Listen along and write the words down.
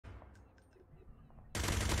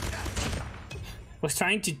Was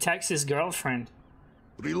trying to text his girlfriend.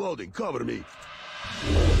 Reloading, cover me.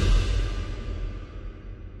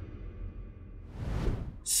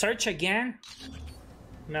 Search again?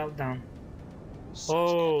 Meltdown.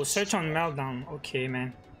 Oh, search on Meltdown. Okay,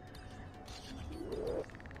 man.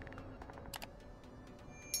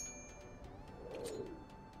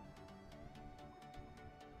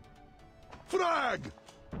 Frag!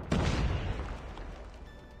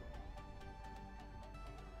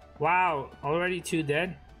 Wow, already 2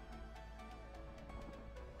 dead?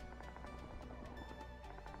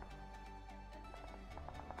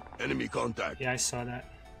 Enemy contact. Yeah, I saw that.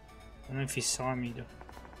 I don't know if he saw me though.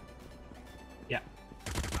 Yeah.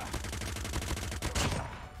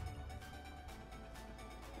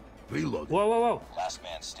 Reload. Whoa, whoa, whoa. Last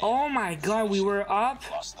man standing. Oh my god, we were up?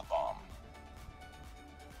 Lost the bomb.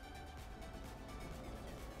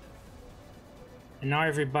 And now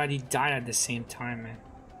everybody died at the same time, man.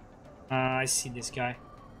 I see this guy.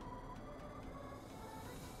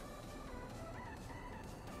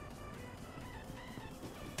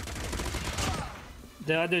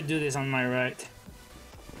 The other dude is on my right.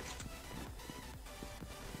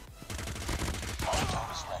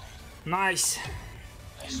 Nice.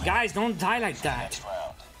 Guys, don't die like that.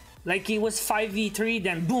 Like it was 5v3,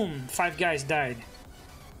 then boom, 5 guys died.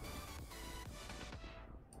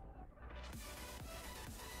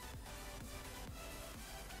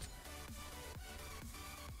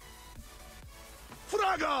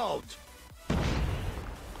 Frag out!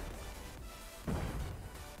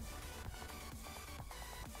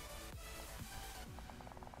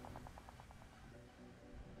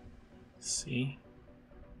 See.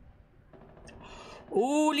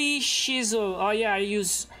 Holy shizzle. Oh yeah, I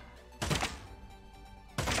use.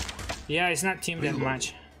 Yeah, it's not team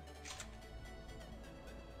deathmatch.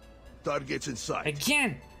 Targets in sight.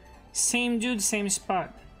 Again, same dude, same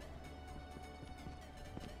spot.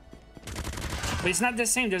 But it's not the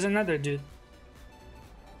same. There's another dude.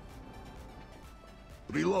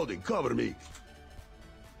 Reloading, cover me.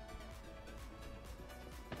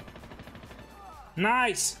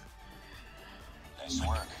 Nice. Nice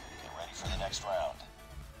work. Get ready for the next round.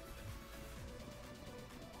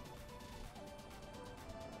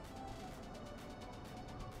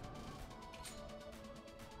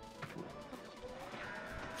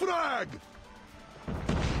 Frag!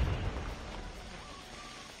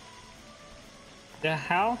 The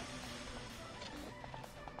hell?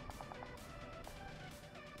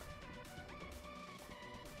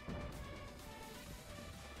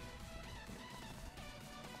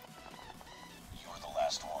 You're the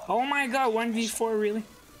last one. Oh my god, 1v4, really?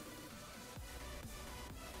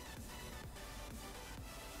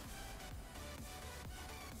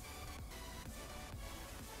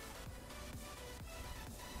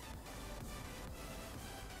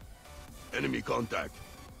 Enemy contact.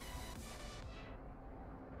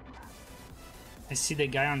 I see the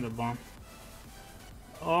guy on the bomb.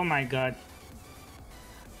 Oh my god.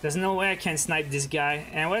 There's no way I can snipe this guy.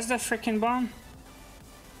 And where's the freaking bomb?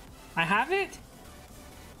 I have it?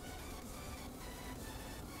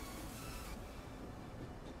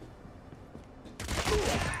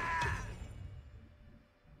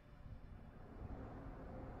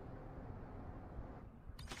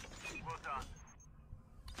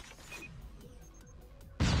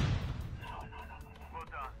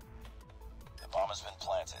 The bomb has been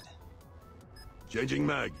planted. Changing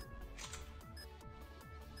mag.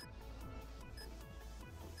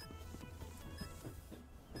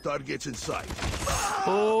 Targets in sight.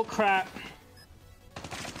 Oh crap.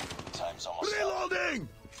 Time's almost up. Reloading!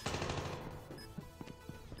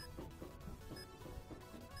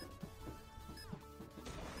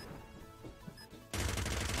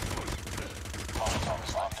 Molotov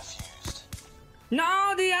is on defused.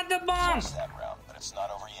 No, they had the bomb! Lost that round, but it's not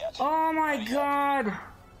over yet. Oh my god.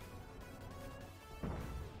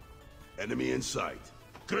 Enemy in sight.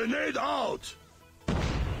 Grenade out!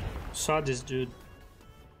 Saw this dude.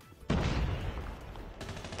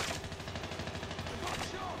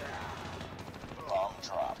 Bomb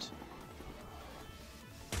dropped.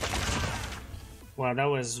 Wow, that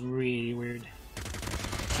was really weird.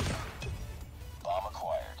 Bomb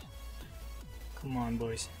acquired. Come on,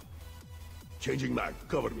 boys. Changing mag.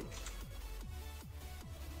 Cover me.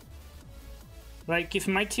 Like, if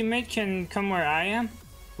my teammate can come where I am,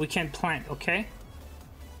 we can plant, okay?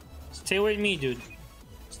 Stay with me, dude.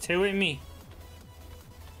 Stay with me.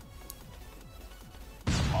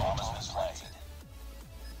 Bomb has been planted.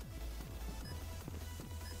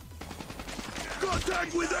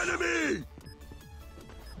 Contact with enemy!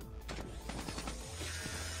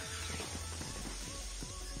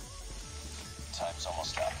 Time's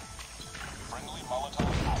almost up. Friendly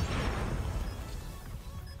Molotov out.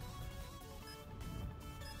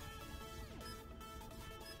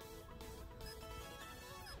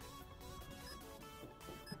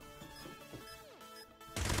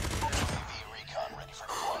 UAV recon ready for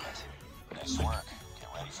deployment. Nice work. Get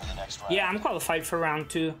ready for the next round. Yeah, I'm qualified for round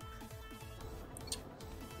 2.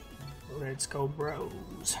 Let's go,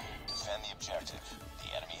 bros. Defend the objective.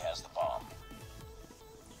 The enemy has the bomb.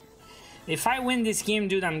 If I win this game,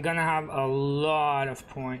 dude, I'm gonna have a lot of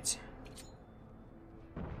points.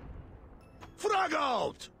 Frag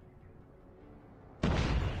out!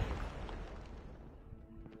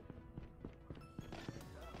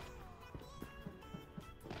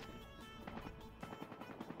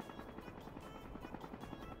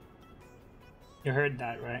 You heard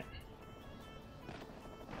that, right?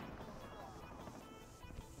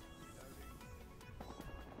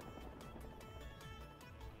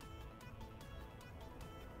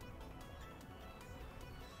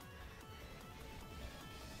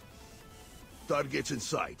 Targets in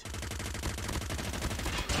sight.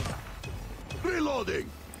 Reloading!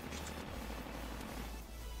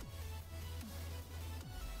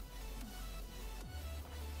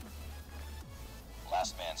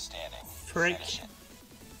 Last man standing. Frick. Finish it.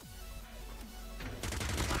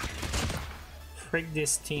 Frick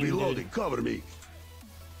this team, Reloading, dude. cover me.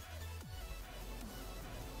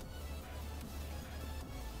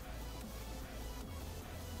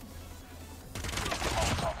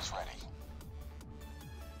 Molotov is ready.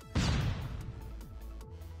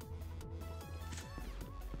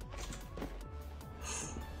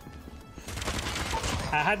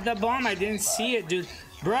 I had the bomb, I didn't see it, dude.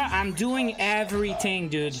 Bruh, I'm doing everything,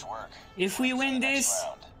 dude. Nice work. If we win this,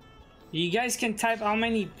 Round. you guys can type how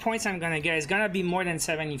many points I'm gonna get. It's gonna be more than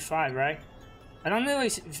 75, right? I don't know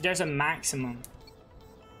if there's a maximum.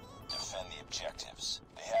 Defend the objectives.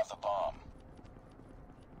 They have the bomb.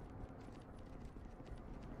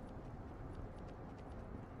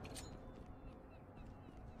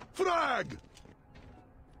 Frag!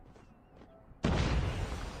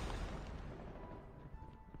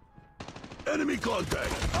 Enemy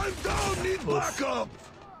contact! I'm down! Need backup!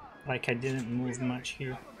 Like I didn't move much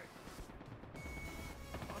here.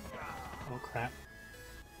 Oh crap.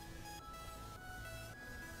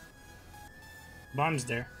 Bomb's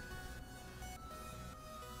there.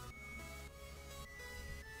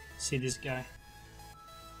 See this guy.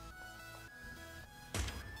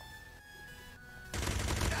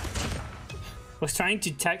 Was trying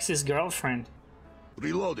to text his girlfriend.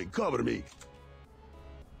 Reloading, cover me.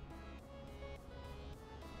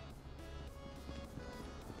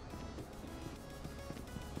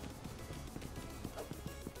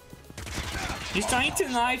 He's trying to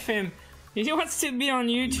knife him. He wants to be on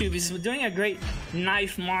YouTube. He's doing a great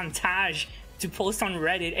knife montage to post on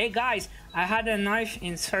Reddit. Hey guys, I had a knife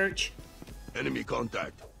in search. Enemy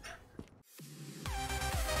contact.